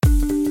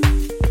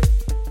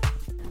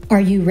Are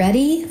you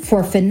ready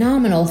for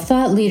phenomenal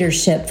thought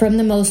leadership from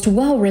the most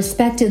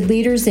well-respected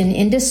leaders in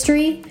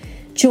industry?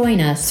 Join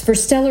us for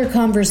stellar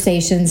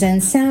conversations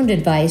and sound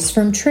advice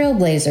from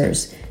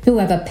trailblazers who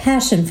have a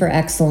passion for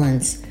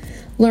excellence.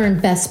 Learn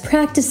best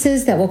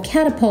practices that will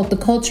catapult the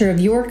culture of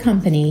your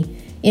company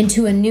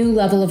into a new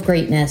level of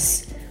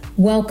greatness.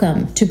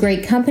 Welcome to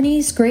Great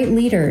Companies, Great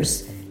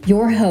Leaders.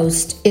 Your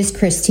host is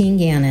Christine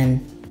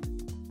Gannon.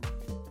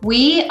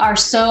 We are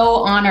so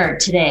honored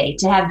today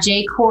to have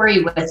Jay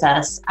Corey with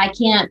us. I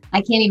can't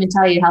even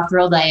tell you how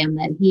thrilled I am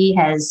that he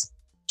has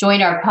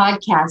joined our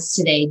podcast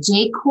today.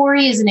 Jay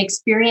Corey is an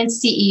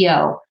experienced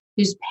CEO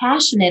who's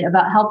passionate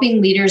about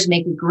helping leaders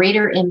make a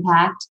greater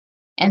impact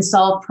and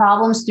solve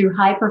problems through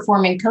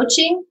high-performing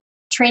coaching,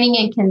 training,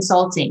 and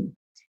consulting.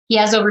 He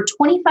has over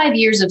 25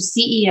 years of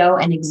CEO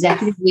and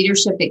executive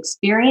leadership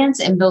experience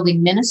in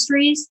building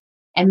ministries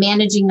and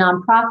managing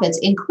nonprofits,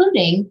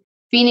 including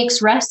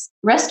Phoenix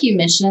Rescue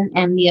Mission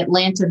and the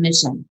Atlanta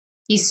Mission.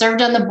 He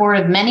served on the board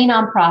of many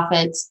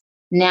nonprofits,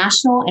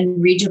 national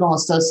and regional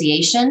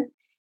association.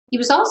 He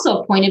was also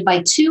appointed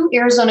by 2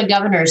 Arizona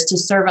governors to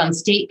serve on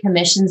state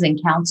commissions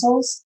and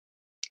councils.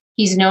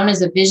 He's known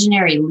as a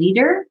visionary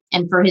leader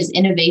and for his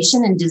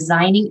innovation in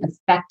designing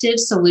effective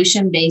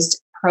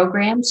solution-based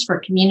programs for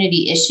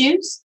community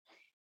issues.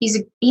 He's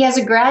a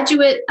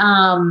graduate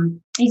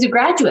from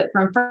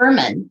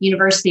Furman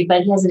University,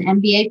 but he has an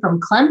MBA from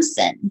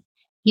Clemson.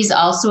 He's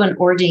also an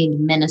ordained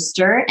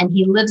minister, and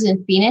he lives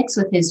in Phoenix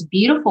with his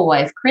beautiful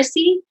wife,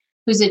 Chrissy,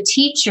 who's a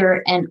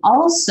teacher and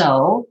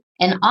also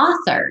an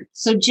author.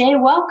 So Jay,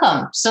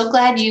 welcome. So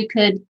glad you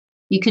could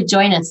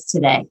join us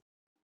today.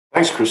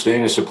 Thanks,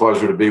 Christine. It's a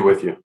pleasure to be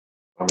with you.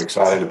 I'm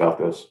excited about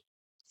this.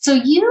 So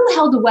you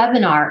held a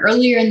webinar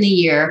earlier in the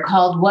year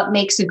called What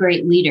Makes a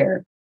Great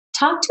Leader.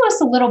 Talk to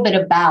us a little bit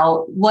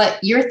about what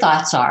your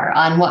thoughts are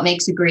on what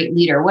makes a great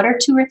leader. What are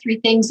 2 or 3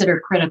 things that are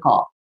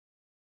critical?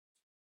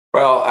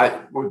 Well, I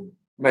would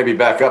maybe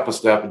back up a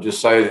step and just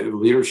say that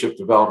leadership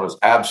development is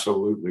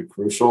absolutely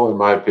crucial, in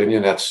my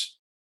opinion. That's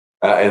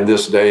in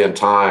this day and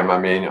time. I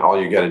mean, all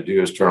you got to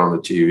do is turn on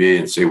the TV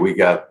and see we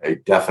got a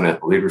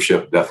definite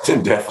leadership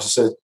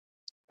deficit.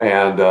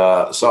 And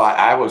so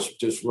I was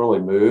just really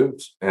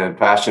moved and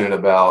passionate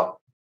about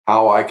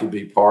how I could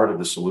be part of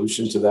the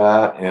solution to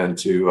that and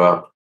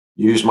to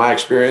use my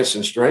experience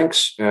and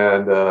strengths.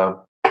 And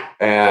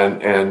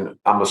I'm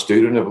a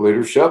student of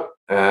leadership.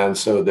 And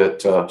so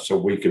that so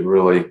we could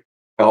really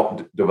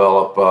help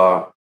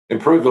develop,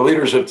 improve the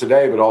leaders of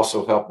today, but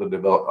also help to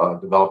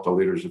develop the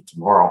leaders of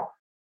tomorrow.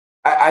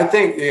 I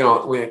think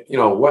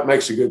what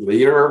makes a good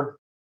leader.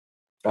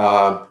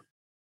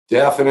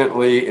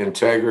 Definitely,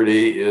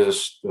 integrity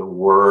is the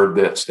word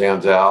that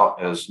stands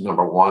out as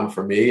number one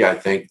for me. I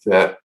think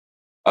that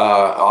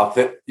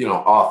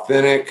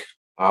authentic,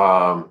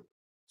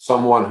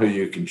 someone who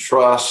you can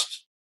trust.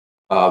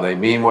 They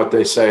mean what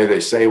they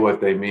say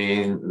what they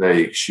mean,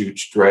 they shoot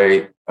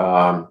straight.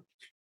 I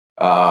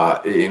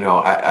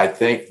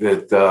think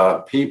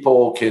that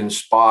people can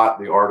spot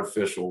the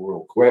artificial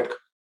real quick.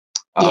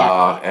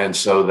 And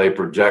so they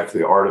project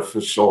the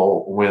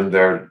artificial when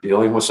they're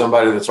dealing with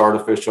somebody that's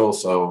artificial.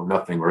 So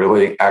nothing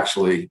really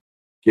actually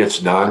gets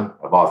done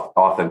about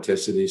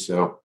authenticity.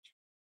 So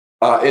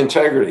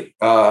integrity,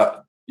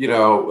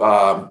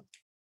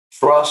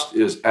 trust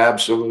is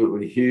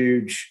absolutely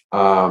huge.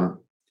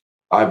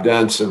 I've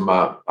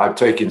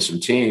taken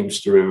some teams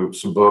through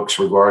some books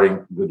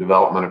regarding the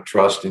development of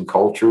trust in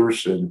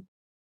cultures. And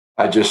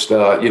I just,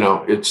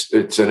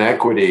 it's an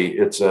equity.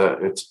 It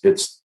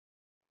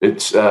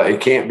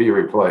can't be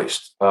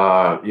replaced.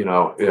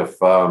 If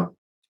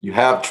you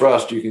have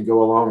trust, you can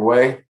go a long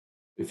way.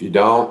 If you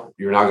don't,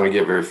 you're not going to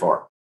get very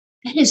far.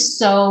 That is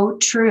so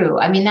true.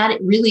 I mean,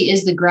 that really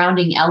is the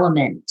grounding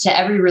element to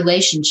every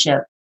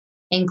relationship,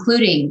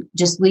 including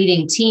just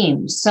leading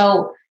teams.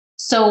 So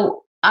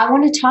I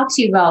want to talk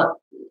to you about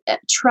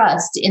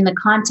trust in the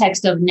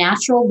context of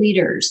natural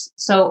leaders.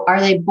 So are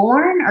they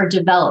born or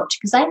developed?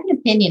 Because I have an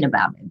opinion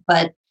about it.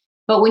 But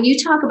when you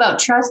talk about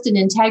trust and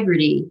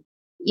integrity,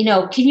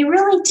 can you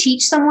really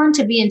teach someone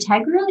to be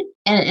integral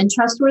and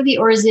trustworthy,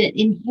 or is it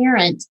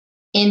inherent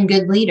in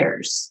good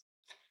leaders?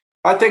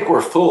 I think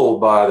we're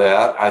fooled by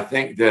that. I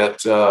think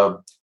that,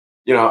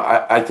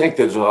 I think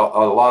there's a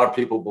lot of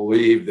people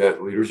believe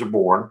that leaders are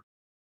born.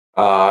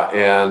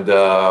 And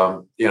I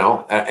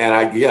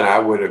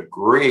would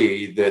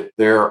agree that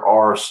there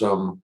are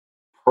some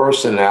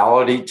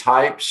personality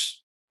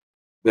types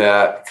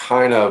that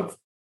kind of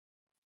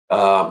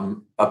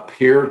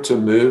appear to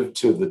move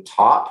to the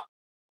top.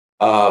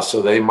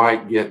 So they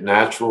might get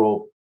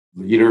natural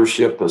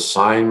leadership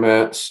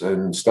assignments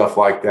and stuff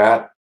like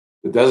that.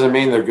 It doesn't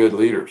mean they're good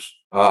leaders.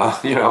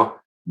 Right.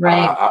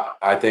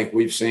 I think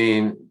we've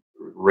seen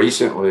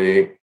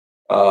recently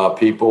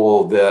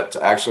people that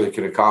actually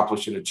can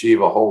accomplish and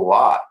achieve a whole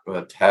lot,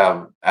 but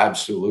have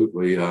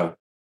absolutely,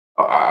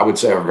 I would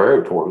say, are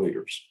very poor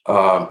leaders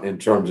in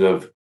terms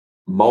of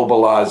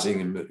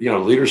mobilizing.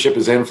 Leadership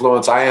is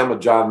influence. I am a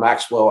John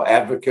Maxwell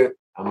advocate.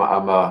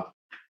 I'm a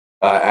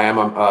I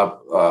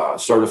am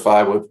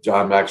certified with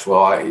John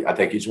Maxwell. I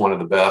think he's one of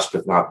the best,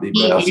 if not the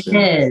best. He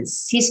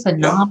is. He's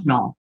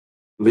phenomenal.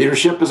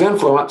 Leadership is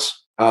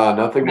influence,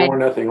 nothing Right. more,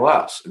 nothing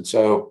less. And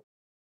so,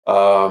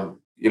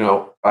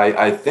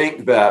 I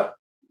think that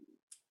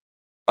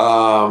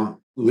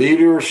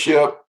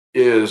leadership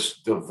is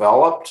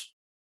developed.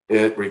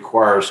 It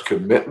requires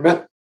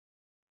commitment,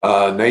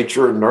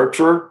 nature and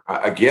nurture.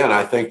 Again,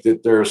 I think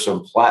that there are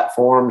some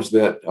platforms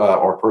that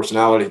or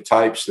personality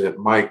types that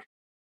might,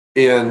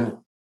 in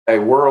a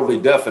worldly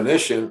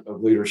definition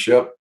of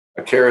leadership,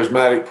 a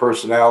charismatic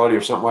personality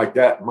or something like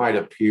that might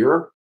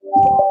appear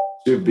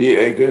to be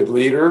a good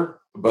leader,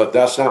 but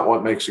that's not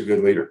what makes a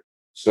good leader.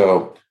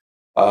 So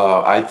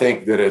I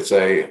think that it's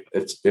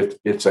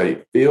a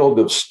field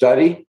of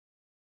study.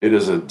 It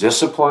is a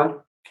discipline.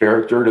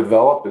 Character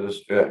development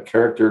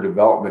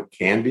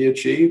can be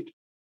achieved.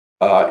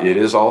 It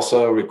is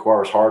also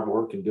requires hard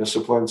work and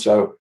discipline.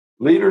 So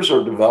leaders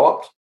are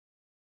developed,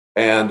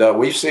 and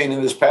we've seen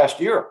in this past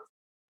year.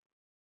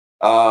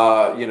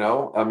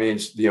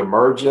 The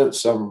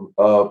emergence,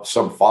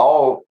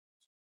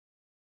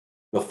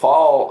 the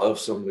fall of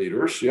some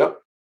leadership,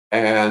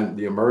 and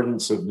the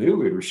emergence of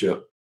new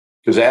leadership,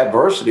 because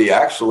adversity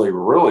actually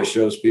really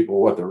shows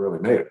people what they're really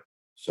made of.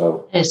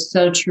 So that is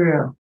so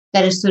true.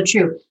 That is so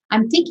true.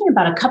 I'm thinking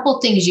about a couple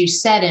things you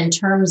said in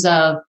terms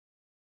of,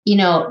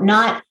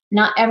 not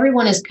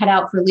everyone is cut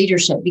out for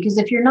leadership, because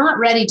if you're not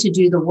ready to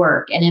do the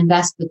work and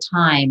invest the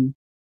time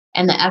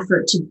and the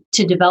effort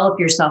to develop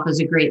yourself as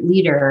a great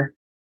leader,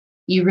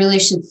 you really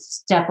should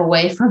step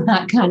away from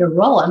that kind of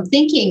role. I'm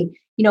thinking,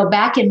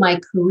 back in my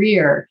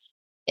career,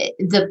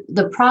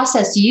 the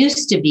process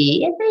used to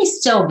be, it may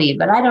still be,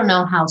 but I don't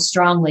know how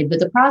strongly, but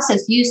the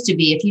process used to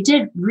be, if you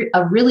did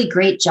a really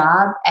great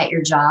job at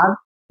your job,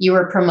 you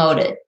were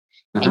promoted.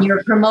 And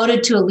you're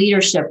promoted to a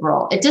leadership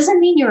role. It doesn't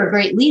mean you're a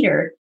great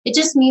leader. It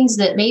just means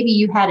that maybe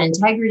you had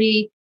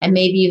integrity and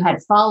maybe you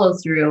had follow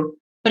through,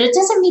 but it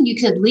doesn't mean you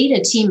could lead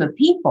a team of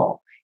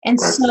people. And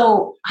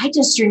so I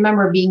just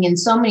remember being in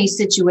so many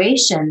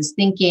situations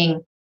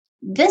thinking,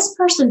 this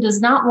person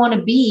does not want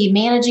to be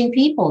managing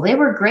people. They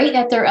were great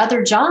at their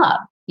other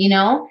job.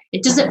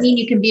 It doesn't mean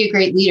you can be a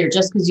great leader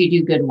just because you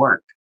do good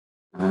work.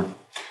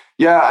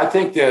 Yeah, I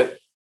think that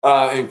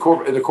in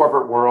the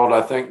corporate world,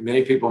 I think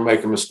many people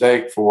make a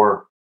mistake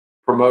for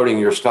promoting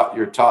your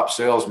top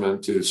salesman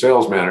to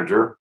sales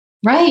manager,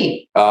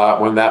 right?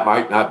 When that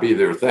might not be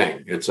their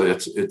thing. It's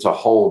a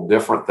whole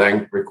different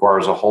thing.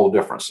 Requires a whole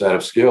different set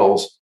of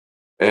skills,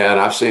 and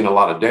I've seen a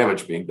lot of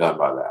damage being done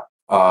by that.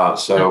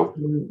 So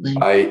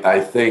I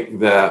think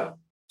that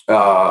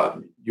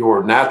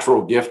your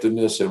natural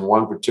giftedness in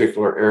one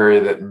particular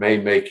area that may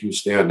make you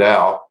stand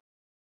out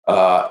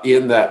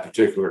in that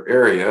particular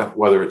area,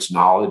 whether it's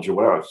knowledge or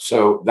whatever.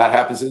 So that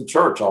happens in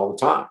church all the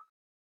time.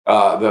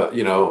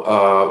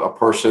 A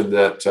person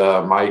that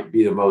might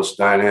be the most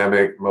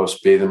dynamic,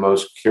 be the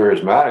most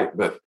charismatic,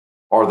 but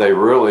are they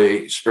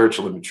really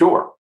spiritually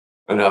mature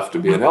enough to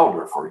be an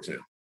elder, for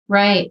example?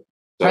 Right.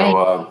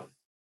 So,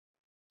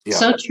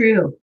 So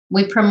true.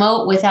 We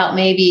promote without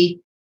maybe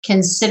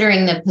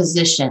considering the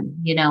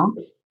position,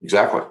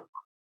 Exactly.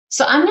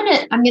 So I'm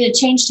gonna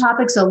change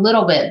topics a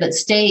little bit, but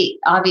stay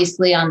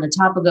obviously on the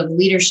topic of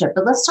leadership.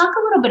 But let's talk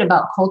a little bit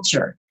about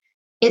culture.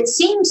 It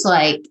seems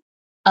like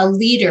a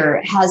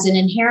leader has an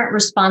inherent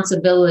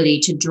responsibility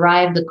to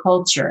drive the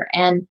culture.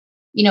 And,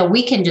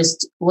 we can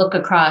just look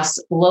across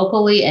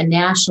locally and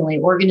nationally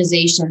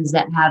organizations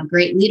that have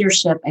great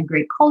leadership and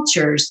great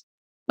cultures.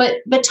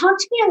 But talk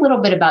to me a little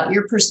bit about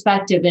your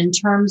perspective in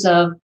terms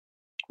of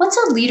what's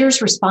a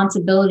leader's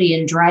responsibility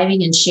in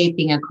driving and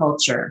shaping a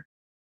culture?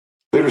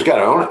 Leaders got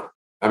to own it.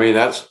 I mean,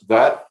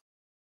 that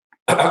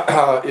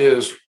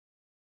is,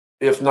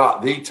 if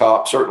not the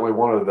top, certainly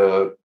one of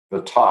the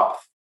top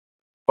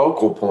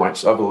focal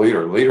points of a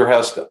leader. Leader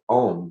has to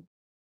own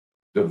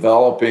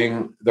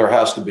developing. There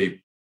has to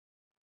be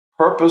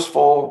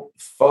purposeful,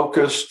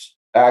 focused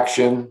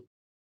action.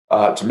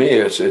 To me,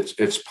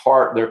 it's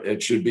part.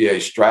 It should be a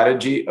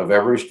strategy of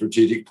every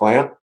strategic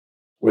plan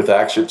with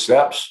action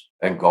steps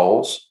and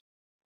goals.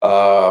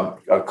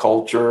 A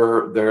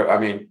culture there. I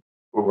mean,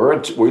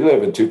 we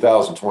live in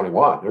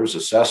 2021. There's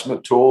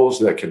assessment tools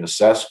that can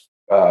assess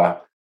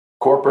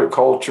corporate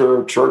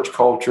culture, church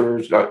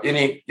cultures,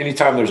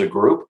 anytime there's a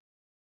group.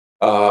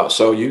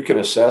 So you can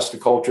assess the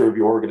culture of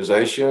your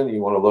organization.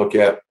 You want to look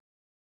at,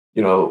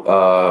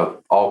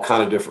 all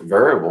kind of different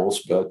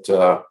variables, but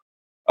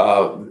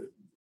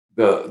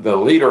the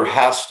leader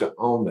has to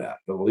own that.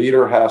 The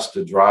leader has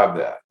to drive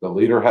that. The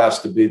leader has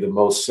to be the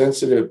most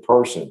sensitive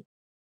person.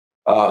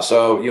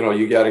 So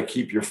you got to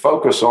keep your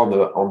focus on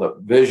the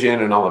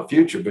vision and on the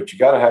future, but you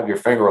got to have your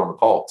finger on the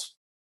pulse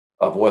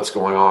of what's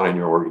going on in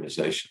your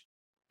organization,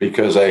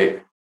 because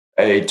a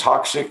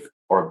toxic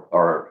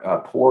or a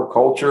poor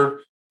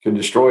culture can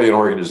destroy an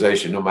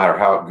organization, no matter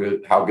how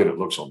good it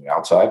looks on the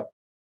outside.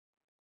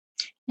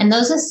 And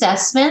those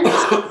assessments,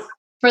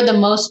 for the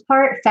most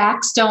part,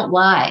 facts don't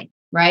lie,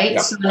 right?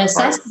 Yeah, so an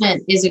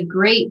assessment is a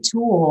great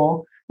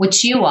tool,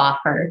 which you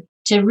offer,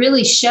 to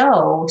really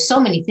show so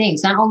many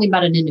things, not only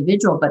about an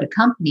individual, but a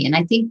company. And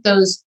I think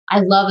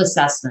I love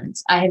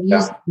assessments. I have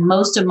used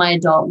most of my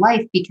adult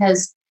life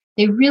because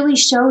they really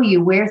show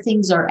you where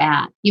things are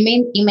at.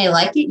 You may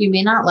like it, you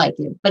may not like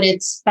it, but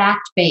it's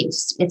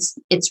fact-based.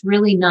 It's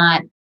really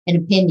not an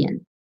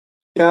opinion.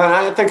 Yeah, and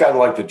I think I'd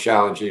like to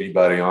challenge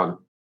anybody on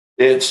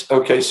it's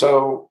okay.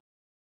 So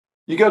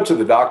you go to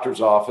the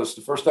doctor's office,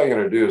 the first thing you're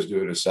going to do is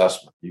do an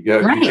assessment. You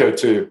go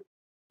to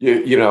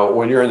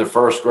when you're in the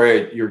first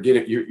grade, you're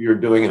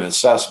doing an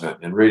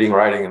assessment in reading,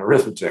 writing, and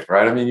arithmetic,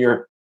 right? I mean,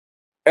 you're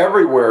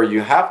everywhere.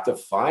 You have to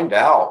find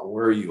out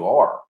where you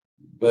are.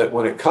 But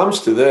when it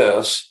comes to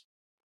this,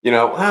 I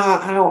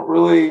don't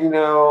really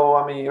know.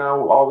 I mean,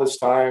 all this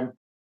time,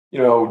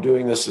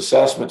 doing this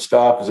assessment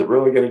stuff, is it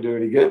really going to do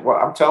any good? Well,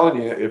 I'm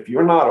telling you, if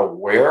you're not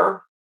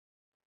aware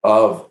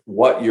of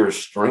what your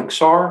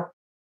strengths are,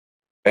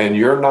 and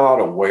you're not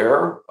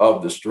aware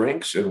of the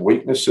strengths and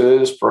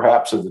weaknesses,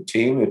 perhaps, of the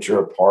team that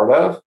you're a part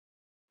of,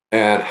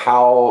 and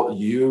how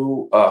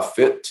you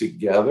fit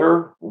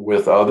together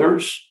with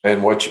others,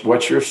 and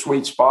what's your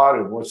sweet spot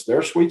and what's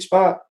their sweet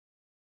spot,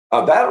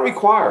 that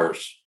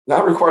requires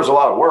a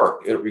lot of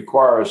work. It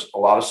requires a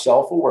lot of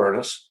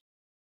self-awareness.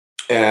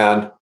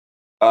 And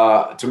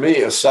to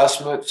me,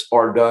 assessments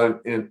are done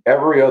in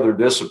every other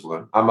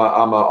discipline. I'm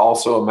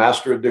also a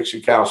master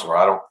addiction counselor.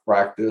 I don't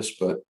practice,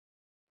 but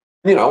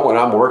when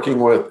I'm working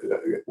with,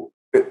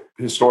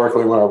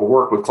 historically, when I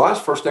work with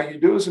clients, first thing you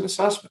do is an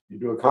assessment. You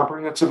do a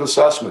comprehensive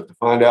assessment to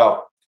find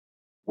out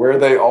where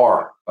they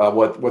are,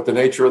 what the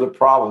nature of the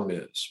problem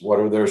is,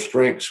 what are their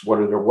strengths, what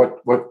are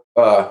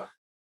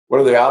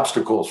the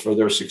obstacles for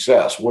their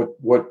success,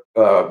 what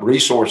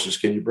resources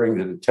can you bring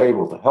to the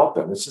table to help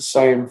them. It's the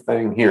same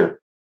thing here,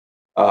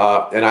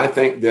 and I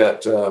think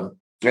that,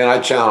 and I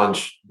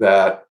challenge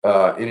that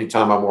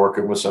anytime I'm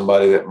working with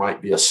somebody that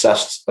might be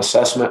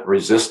assessment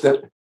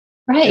resistant.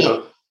 Right.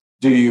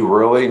 Do you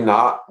really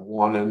not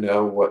want to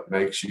know what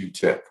makes you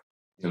tick?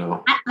 I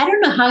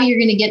don't know how you're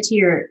going to get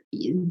to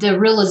the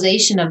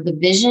realization of the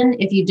vision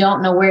if you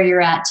don't know where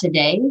you're at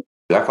today.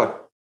 Exactly.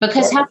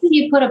 Because how can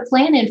you put a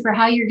plan in for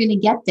how you're going to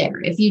get there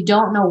if you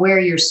don't know where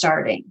you're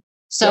starting?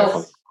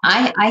 So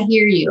exactly. I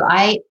hear you.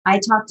 I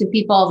talk to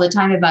people all the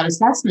time about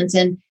assessments,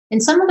 and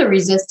some of the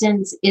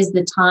resistance is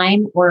the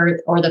time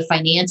or the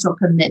financial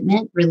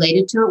commitment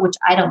related to it, which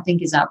I don't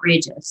think is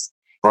outrageous.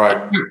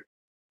 Right.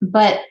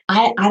 But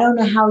I don't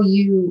know how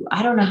you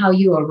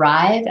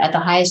arrive at the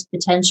highest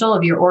potential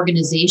of your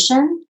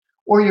organization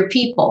or your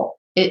people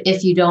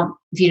if you don't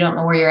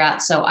know where you're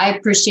at. So I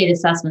appreciate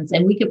assessments,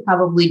 and we could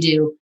probably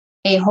do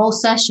a whole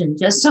session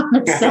just on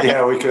assessments.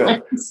 Yeah, we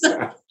could.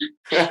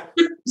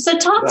 So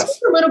talk to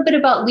us a little bit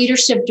about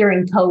leadership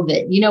during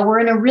COVID. We're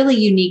in a really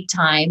unique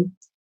time.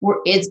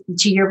 It's,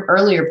 to your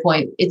earlier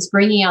point, it's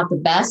bringing out the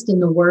best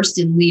and the worst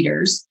in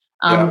leaders,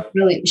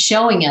 really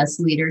showing us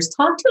leaders.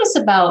 Talk to us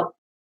about,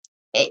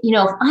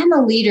 if I'm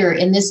a leader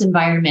in this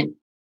environment,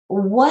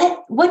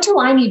 what do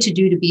I need to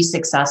do to be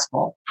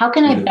successful? How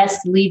can I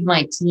best lead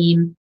my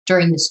team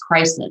during this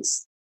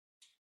crisis?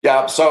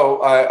 Yeah,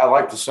 so I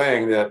like the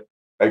saying that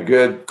a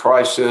good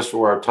crisis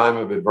or a time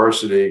of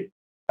adversity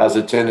has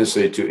a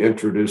tendency to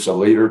introduce a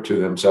leader to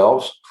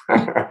themselves.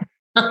 And,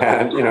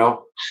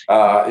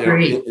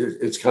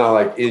 it's kind of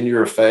like in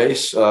your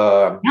face.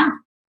 What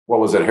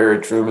was it? Harry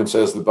Truman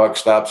says, the buck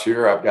stops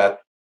here. I've got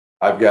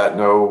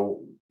no,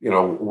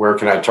 where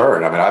can I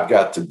turn? I mean, I've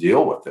got to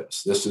deal with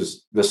this. This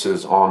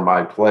is on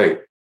my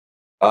plate.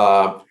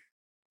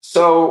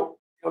 So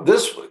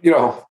this,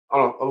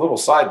 on a little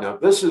side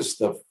note, this is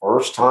the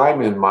first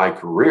time in my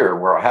career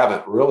where I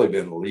haven't really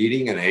been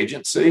leading an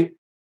agency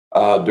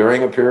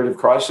during a period of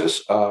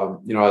crisis.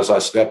 As I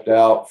stepped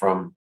out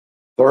from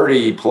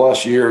 30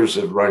 plus years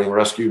of running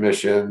rescue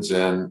missions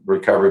and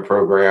recovery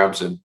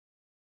programs, and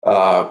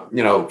kind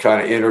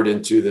of entered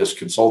into this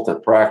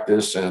consultant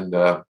practice. And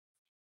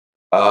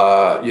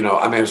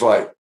it's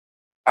like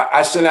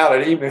I sent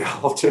out an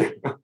email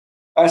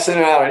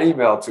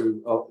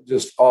to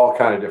just all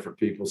kind of different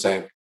people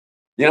saying,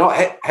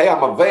 hey,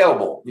 I'm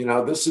available.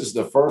 This is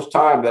the first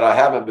time that I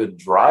haven't been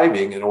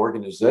driving an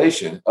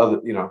organization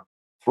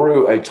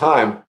through a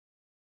time.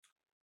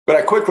 But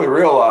I quickly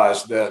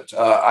realized that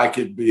I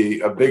could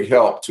be a big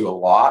help to a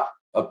lot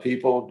of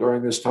people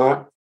during this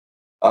time.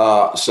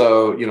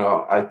 So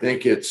I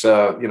think it's,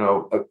 a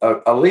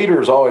leader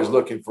is always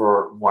looking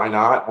for why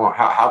not? Well,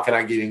 how can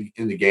I get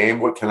in the game?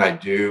 What can I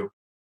do?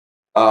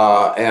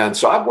 And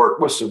so I've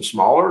worked with some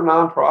smaller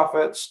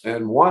nonprofits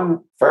and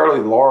one fairly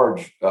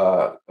large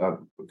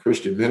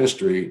Christian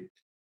ministry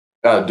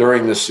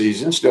during this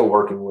season, still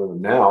working with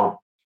them now.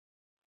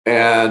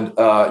 And,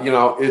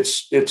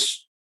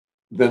 it's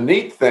the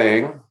neat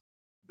thing,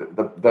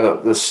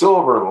 the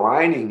silver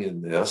lining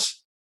in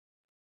this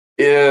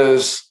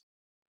is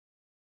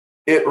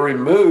it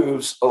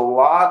removes a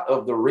lot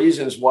of the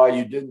reasons why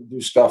you didn't do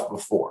stuff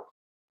before.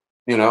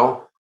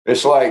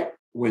 It's like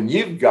when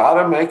you've got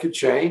to make a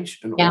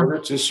change in order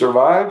to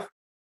survive,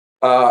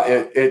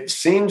 it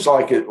seems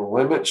like it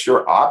limits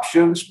your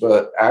options,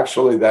 but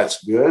actually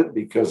that's good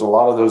because a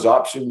lot of those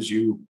options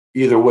you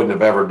either wouldn't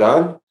have ever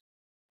done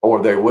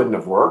or they wouldn't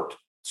have worked.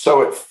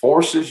 So it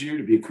forces you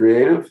to be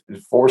creative.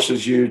 It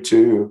forces you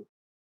to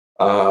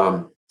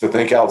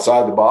think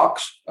outside the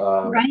box.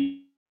 Right.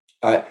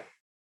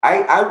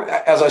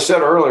 As I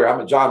said earlier, I'm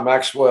a John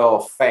Maxwell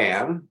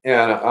fan,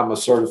 and I'm a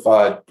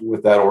certified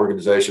with that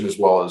organization as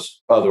well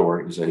as other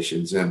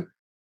organizations. And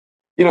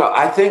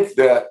I think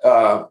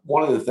that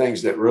one of the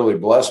things that really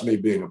blessed me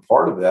being a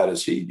part of that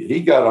is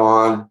he got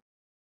on.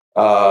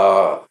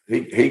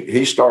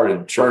 He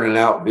started churning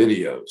out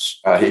videos.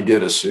 He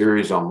did a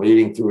series on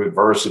leading through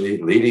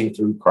adversity, leading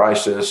through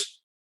crisis.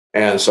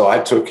 And so I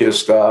took his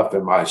stuff,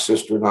 and my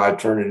sister and I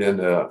turned it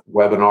into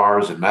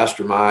webinars and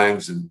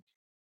masterminds, and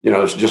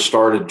just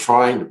started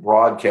trying to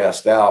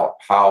broadcast out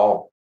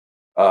how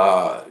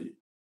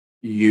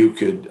you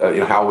could,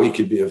 how we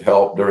could be of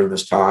help during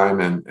this time,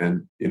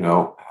 and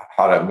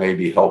how to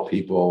maybe help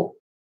people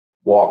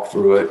walk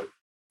through it.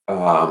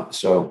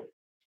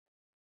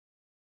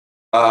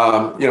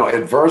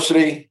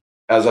 Adversity,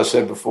 as I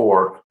said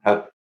before,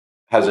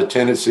 has a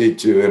tendency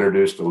to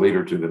introduce the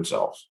leader to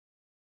themselves.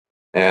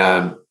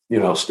 And,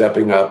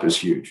 stepping up is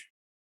huge.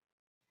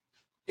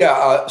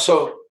 Yeah.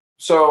 So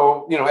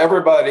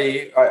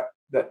everybody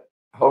that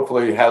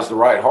hopefully has the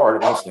right heart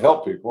and wants to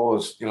help people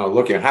is,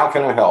 looking at how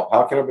can I help?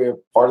 How can I be a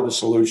part of the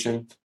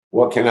solution?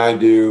 What can I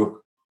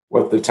do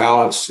with the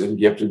talents and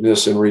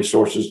giftedness and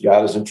resources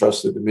God has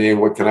entrusted to me?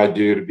 What can I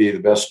do to be the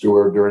best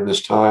steward during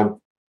this time?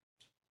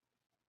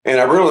 And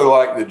I really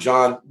like that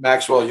John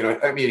Maxwell,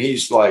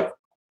 he's like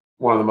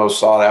one of the most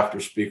sought after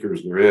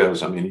speakers there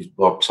is. I mean, he's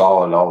booked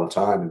solid all the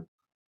time. And,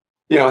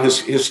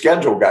 his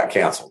schedule got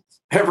canceled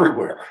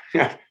everywhere.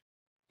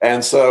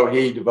 And so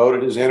he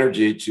devoted his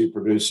energy to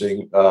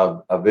producing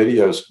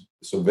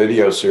some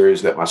video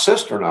series that my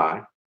sister and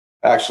I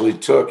actually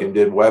took and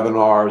did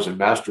webinars and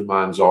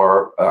masterminds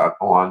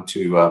on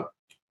to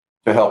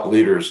help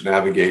leaders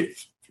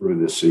navigate through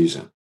this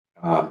season.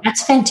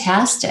 That's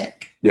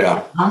fantastic.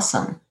 Yeah.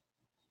 Awesome.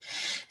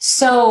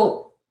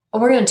 So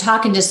we're going to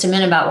talk in just a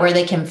minute about where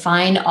they can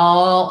find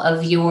all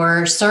of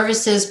your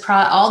services,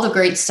 all the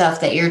great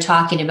stuff that you're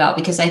talking about,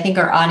 because I think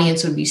our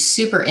audience would be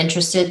super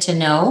interested to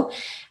know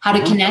how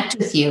to connect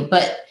with you.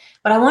 But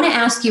I want to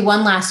ask you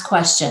one last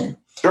question.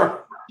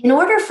 Sure. In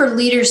order for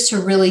leaders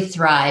to really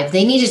thrive,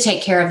 they need to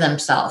take care of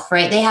themselves,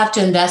 right? They have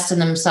to invest in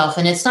themselves.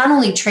 And it's not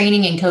only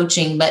training and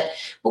coaching, but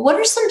what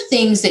are some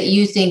things that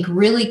you think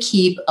really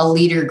keep a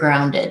leader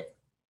grounded?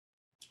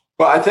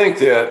 Well, I think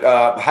that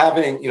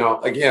having,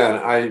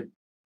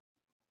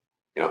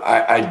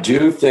 I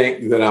do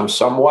think that I'm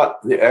somewhat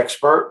the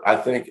expert. I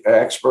think an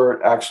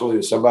expert actually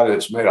is somebody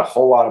that's made a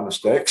whole lot of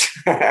mistakes,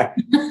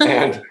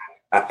 and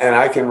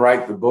I can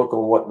write the book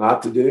on what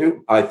not to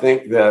do. I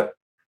think that,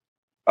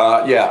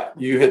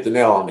 you hit the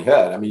nail on the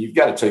head. I mean, you've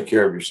got to take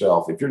care of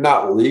yourself. If you're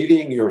not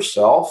leading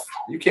yourself,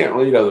 you can't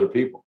lead other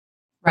people.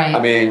 Right.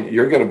 I mean,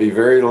 you're going to be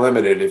very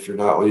limited if you're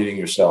not leading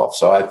yourself.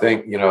 So I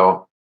think,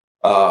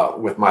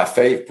 with my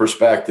faith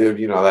perspective,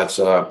 that's,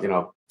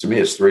 to me,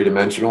 it's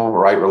three-dimensional: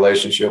 right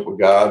relationship with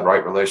God,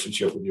 right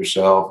relationship with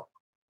yourself,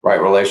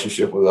 right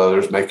relationship with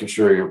others, making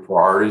sure your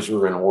priorities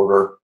are in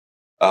order.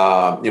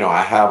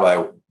 I have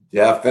a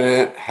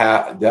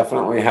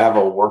definitely have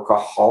a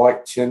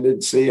workaholic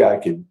tendency. I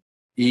could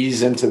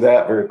ease into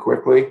that very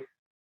quickly.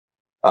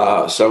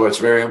 So it's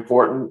very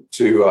important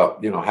to,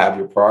 have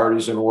your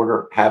priorities in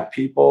order, have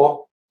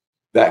people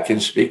that can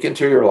speak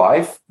into your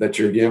life, that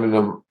you're giving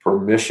them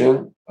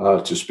permission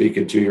to speak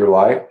into your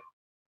life.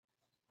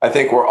 I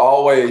think we're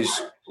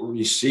always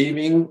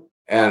receiving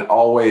and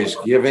always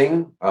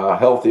giving.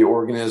 Healthy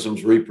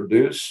organisms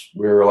reproduce.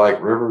 We're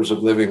like rivers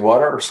of living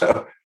water.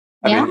 So,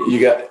 I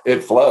mean,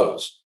 it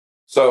flows.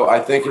 So I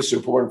think it's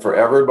important for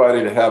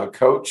everybody to have a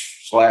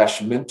coach /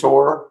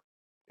 mentor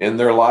in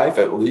their life,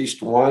 at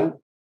least one.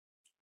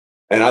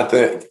 And I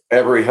think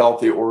every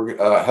healthy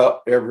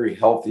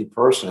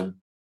person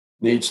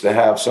needs to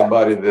have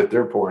somebody that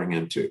they're pouring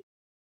into.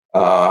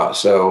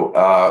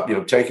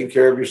 Taking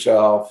care of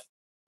yourself.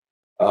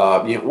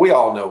 We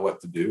all know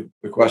what to do.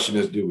 The question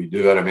is, do we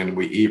do it? I mean, do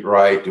we eat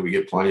right? Do we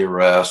get plenty of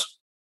rest?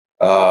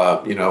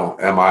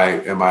 Am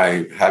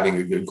I having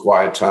a good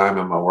quiet time?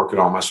 Am I working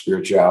on my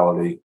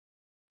spirituality?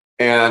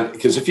 And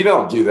because if you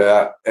don't do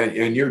that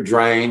and you're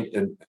drained,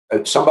 and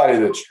somebody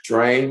that's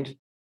drained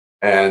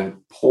and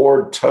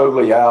poured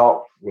totally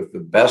out with the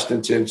best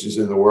intentions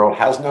in the world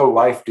has no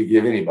life to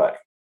give anybody.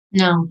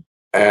 No.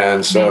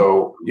 And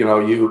so,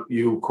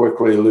 you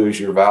quickly lose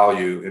your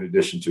value in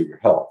addition to your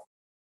health.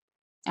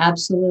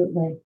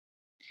 Absolutely.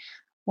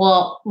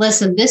 Well,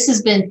 listen, this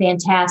has been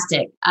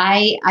fantastic.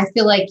 I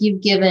feel like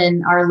you've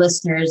given our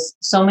listeners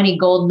so many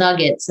gold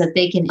nuggets that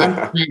they can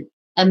implement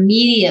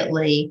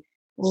immediately.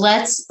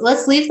 Let's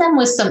leave them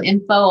with some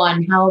info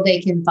on how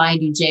they can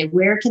find you, Jay.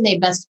 Where can they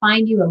best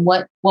find you, and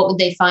what would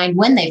they find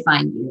when they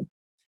find you?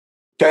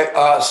 Okay.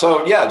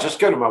 Just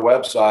go to my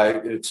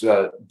website. It's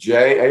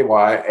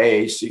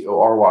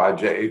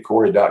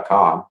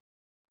JAYACORY.com.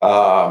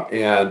 I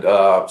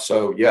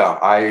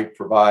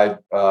provide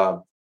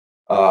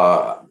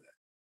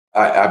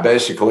I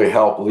basically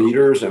help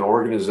leaders and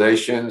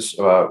organizations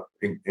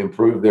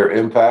improve their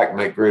impact,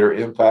 make greater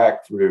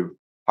impact through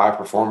high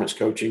performance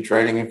coaching,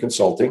 training, and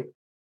consulting.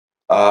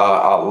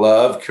 I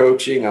love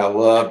coaching. I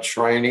love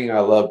training. I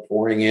love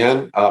pouring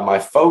in. My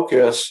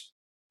focus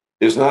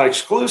is not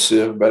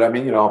exclusive, but I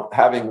mean,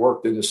 having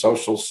worked in the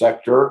social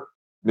sector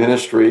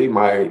ministry,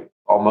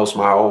 almost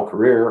my whole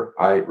career,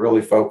 I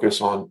really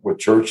focus on with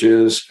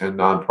churches and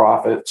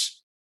nonprofits.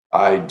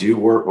 I do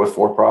work with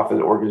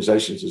for-profit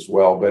organizations as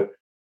well, but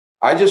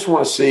I just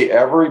want to see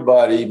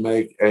everybody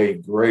make a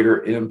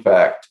greater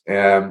impact,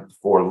 and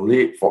for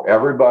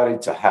everybody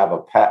to have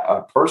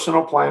a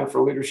personal plan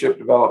for leadership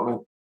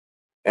development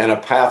and a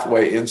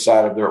pathway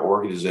inside of their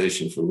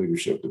organization for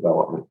leadership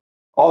development.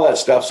 All that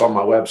stuff's on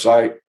my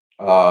website.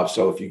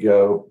 So if you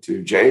go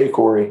to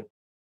jacorey.com,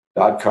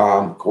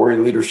 Corey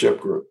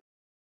Leadership Group.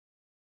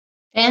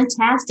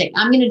 Fantastic.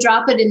 I'm going to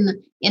drop it in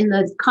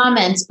the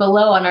comments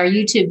below on our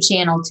YouTube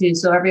channel too,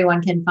 so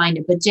everyone can find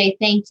it. But Jay,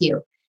 thank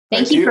you.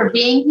 Thank you for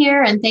being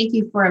here, and thank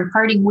you for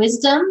imparting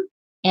wisdom,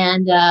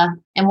 and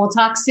we'll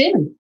talk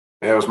soon.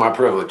 Yeah, it was my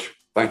privilege.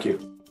 Thank you.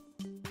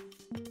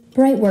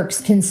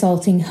 Brightworks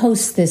Consulting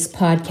hosts this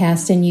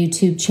podcast and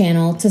YouTube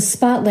channel to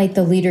spotlight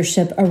the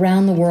leadership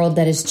around the world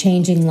that is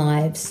changing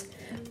lives.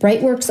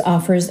 Brightworks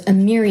offers a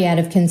myriad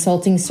of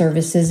consulting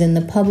services in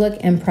the public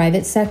and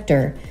private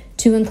sector,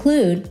 to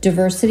include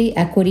diversity,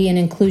 equity, and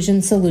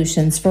inclusion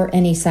solutions for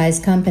any size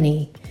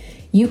company.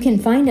 You can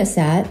find us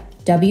at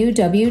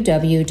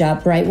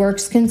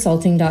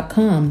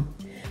www.brightworksconsulting.com.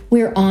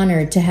 We're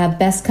honored to have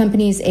Best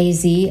Companies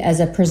AZ as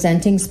a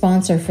presenting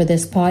sponsor for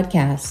this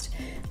podcast.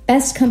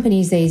 Best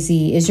Companies AZ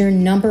is your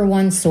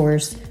 #1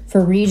 source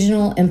for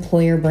regional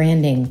employer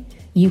branding.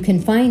 You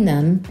can find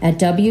them at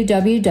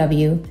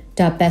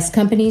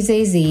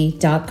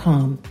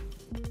www.bestcompaniesaz.com.